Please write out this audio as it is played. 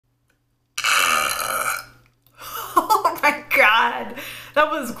god, that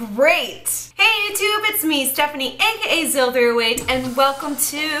was great. Hey YouTube, it's me, Stephanie, aka Ziltherweight, and welcome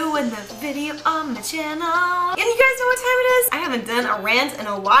to another video on my channel. And you guys know what time it is? I haven't done a rant in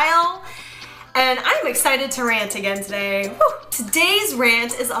a while, and I'm excited to rant again today. Whew. Today's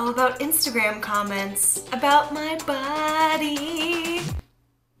rant is all about Instagram comments about my body.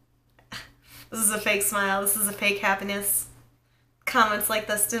 This is a fake smile, this is a fake happiness. Comments like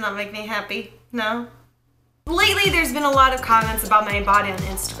this do not make me happy, no? Lately, there's been a lot of comments about my body on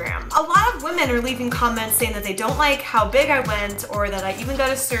Instagram. A lot of women are leaving comments saying that they don't like how big I went, or that I even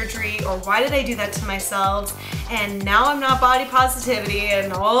got a surgery, or why did I do that to myself, and now I'm not body positivity,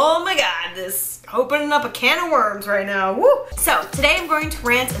 and oh my god, this opening up a can of worms right now, woo! So, today I'm going to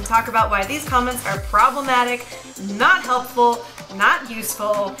rant and talk about why these comments are problematic, not helpful, not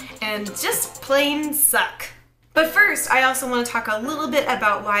useful, and just plain suck. But first, I also want to talk a little bit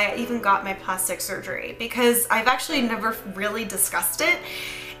about why I even got my plastic surgery, because I've actually never really discussed it.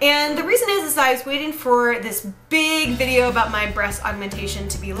 And the reason is I was waiting for this big video about my breast augmentation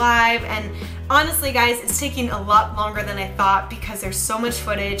to be live, and honestly guys, it's taking a lot longer than I thought because there's so much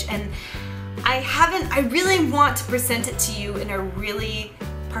footage, and I really want to present it to you in a really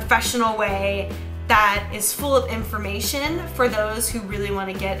professional way that is full of information for those who really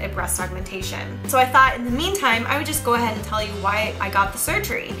want to get a breast augmentation. So I thought in the meantime, I would just go ahead and tell you why I got the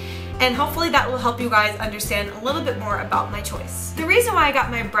surgery. And hopefully that will help you guys understand a little bit more about my choice. The reason why I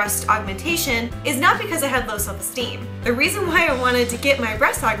got my breast augmentation is not because I had low self-esteem. The reason why I wanted to get my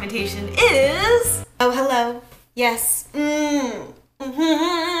breast augmentation is... Oh, hello. Yes.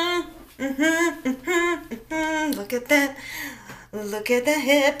 Look at that. Look at the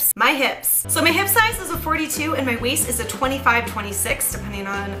hips. My hips. So my hip size is a 42 and my waist is a 25-26, depending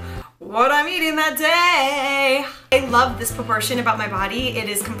on what I'm eating that day. I love this proportion about my body. It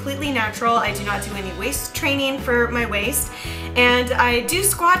is completely natural. I do not do any waist training for my waist. And I do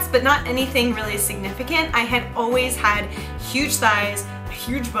squats, but not anything really significant. I had always had huge thighs, a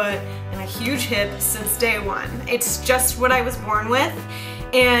huge butt, and a huge hip since day one. It's just what I was born with.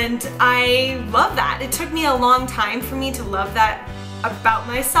 And I love that. It took me a long time for me to love that about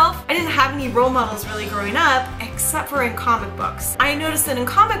myself. I didn't have any role models really growing up, except for in comic books. I noticed that in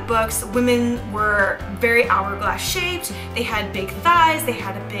comic books, women were very hourglass shaped, they had big thighs, they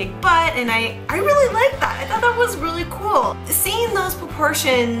had a big butt, and I really liked that. I thought that was really cool. Seeing those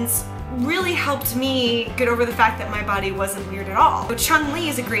proportions really helped me get over the fact that my body wasn't weird at all. But Chun-Li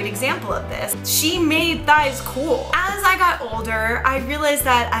is a great example of this. She made thighs cool. As I got older, I realized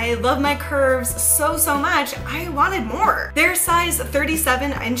that I love my curves so much, I wanted more. They're size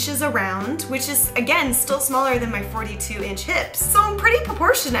 37 inches around, which is, again, still smaller than my 42-inch hips. So I'm pretty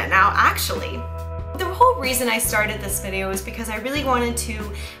proportionate now, actually. The whole reason I started this video is because I really wanted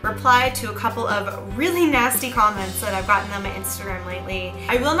to reply to a couple of really nasty comments that I've gotten on my Instagram lately.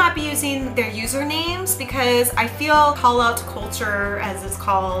 I will not be using their usernames because I feel call-out culture, as it's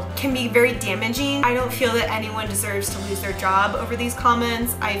called, can be very damaging. I don't feel that anyone deserves to lose their job over these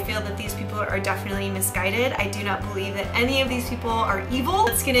comments. I feel that these people are definitely misguided. I do not believe that any of these people are evil.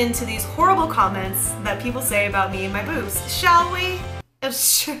 Let's get into these horrible comments that people say about me and my boobs, shall we?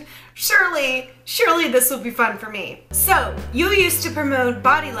 Surely this will be fun for me. So, you used to promote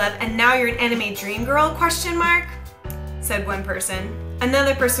body love and now you're an anime dream girl, question mark? Said one person.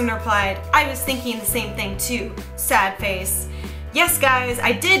 Another person replied, I was thinking the same thing too, sad face. Yes guys,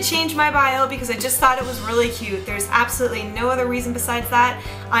 I did change my bio because I just thought it was really cute. There's absolutely no other reason besides that.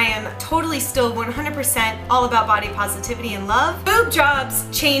 I am totally still 100% all about body positivity and love. Boob jobs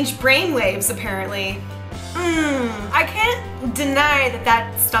change brainwaves apparently. I can't deny that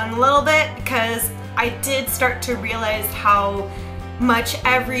that stung a little bit because I did start to realize how much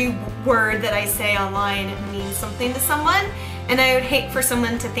every word that I say online means something to someone, and I would hate for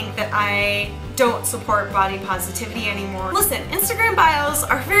someone to think that I don't support body positivity anymore. Listen, Instagram bios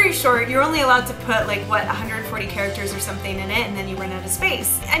are very short. You're only allowed to put like, what, 140 characters or something in it, and then you run out of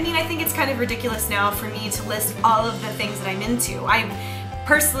space. I mean, I think it's kind of ridiculous now for me to list all of the things that I'm into.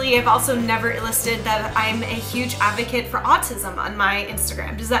 Personally, I've also never listed that I'm a huge advocate for autism on my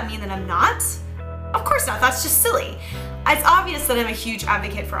Instagram. Does that mean that I'm not? Of course not, that's just silly. It's obvious that I'm a huge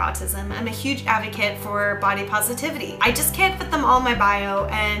advocate for autism. I'm a huge advocate for body positivity. I just can't fit them all in my bio,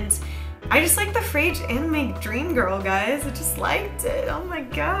 and I just like the phrase anime dream girl, guys. I just liked it, oh my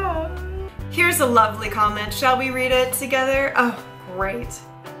god. Here's a lovely comment, shall we read it together? Oh, great.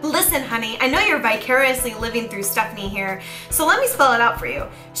 Listen, honey, I know you're vicariously living through Stephanie here, so let me spell it out for you.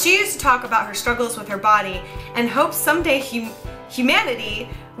 She used to talk about her struggles with her body and hopes someday humanity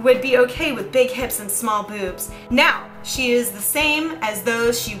would be okay with big hips and small boobs. Now, she is the same as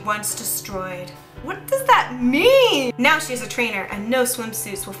those she once destroyed. What does that mean? Now she has a trainer and no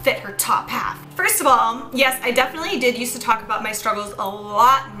swimsuits will fit her top half. First of all, yes, I definitely did used to talk about my struggles a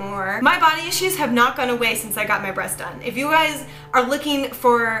lot more. My body issues have not gone away since I got my breasts done. If you guys are looking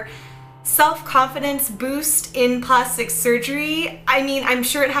for self-confidence boost in plastic surgery, I mean, I'm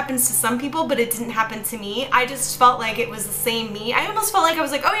sure it happens to some people, but it didn't happen to me. I just felt like it was the same me. I almost felt like I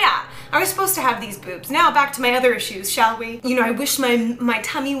was like, oh yeah, I was supposed to have these boobs. Now back to my other issues, shall we? You know, I wish my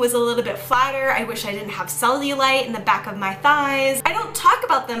tummy was a little bit flatter. I wish I didn't have cellulite in the back of my thighs. I don't talk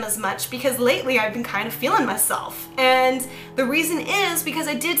about them as much because lately I've been kind of feeling myself. And the reason is because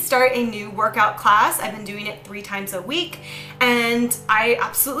I did start a new workout class. I've been doing it 3 times a week and I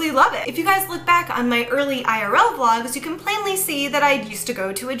absolutely love it. If you guys look back on my early IRL vlogs, you can plainly see that I used to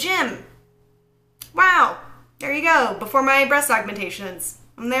go to a gym. Wow, there you go, before my breast augmentations.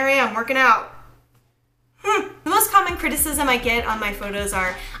 And there I am, working out. The most common criticism I get on my photos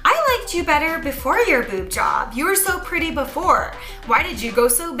are, I liked you better before your boob job. You were so pretty before. Why did you go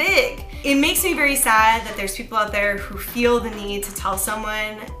so big? It makes me very sad that there's people out there who feel the need to tell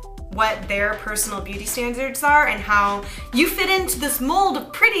someone what their personal beauty standards are and how you fit into this mold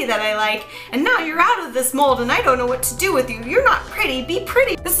of pretty that I like, and now you're out of this mold and I don't know what to do with you. You're not pretty, be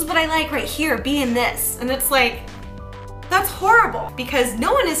pretty. This is what I like right here, be in this. And it's like, that's horrible because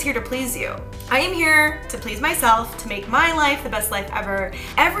no one is here to please you. I am here to please myself, to make my life the best life ever.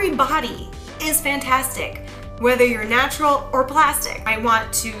 Every body is fantastic, whether you're natural or plastic. I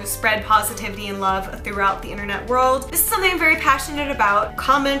want to spread positivity and love throughout the internet world. This is something I'm very passionate about.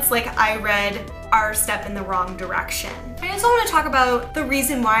 Comments like I read are a step in the wrong direction. I also want to talk about the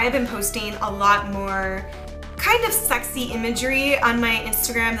reason why I've been posting a lot more kind of sexy imagery on my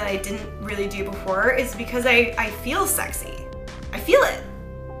Instagram that I didn't really do before is because I feel sexy. I feel it.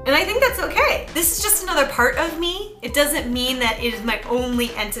 And I think that's okay. This is just another part of me. It doesn't mean that it is my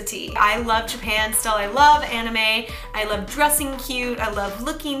only entity. I love Japan still. I love anime. I love dressing cute. I love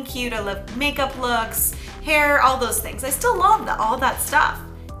looking cute. I love makeup looks, hair, all those things. I still love all that stuff.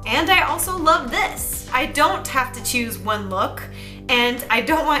 And I also love this. I don't have to choose one look. And I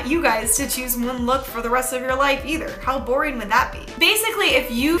don't want you guys to choose one look for the rest of your life either. How boring would that be? Basically,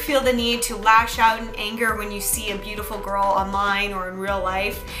 if you feel the need to lash out in anger when you see a beautiful girl online or in real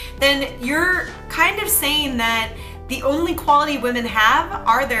life, then you're kind of saying that the only quality women have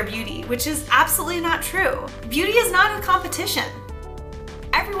are their beauty, which is absolutely not true. Beauty is not a competition.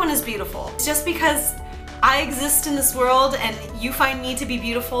 Everyone is beautiful. Just because I exist in this world and you find me to be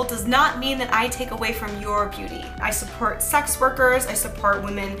beautiful does not mean that I take away from your beauty. I support sex workers, I support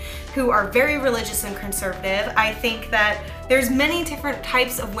women who are very religious and conservative. I think that there's many different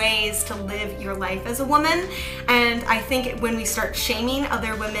types of ways to live your life as a woman, and I think when we start shaming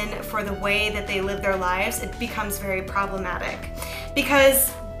other women for the way that they live their lives, it becomes very problematic.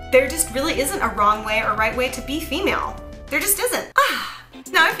 Because there just really isn't a wrong way or right way to be female. There just isn't.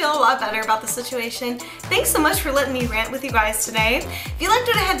 Now I feel a lot better about the situation. Thanks so much for letting me rant with you guys today. If you liked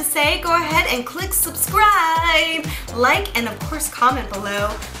what I had to say, go ahead and click subscribe, like, and of course comment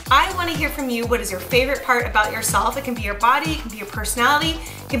below. I want to hear from you. What is your favorite part about yourself? It can be your body, it can be your personality,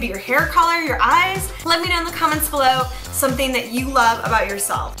 it can be your hair color, your eyes. Let me know in the comments below something that you love about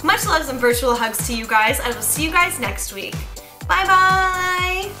yourself. Much loves and virtual hugs to you guys. I will see you guys next week. Bye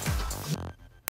bye!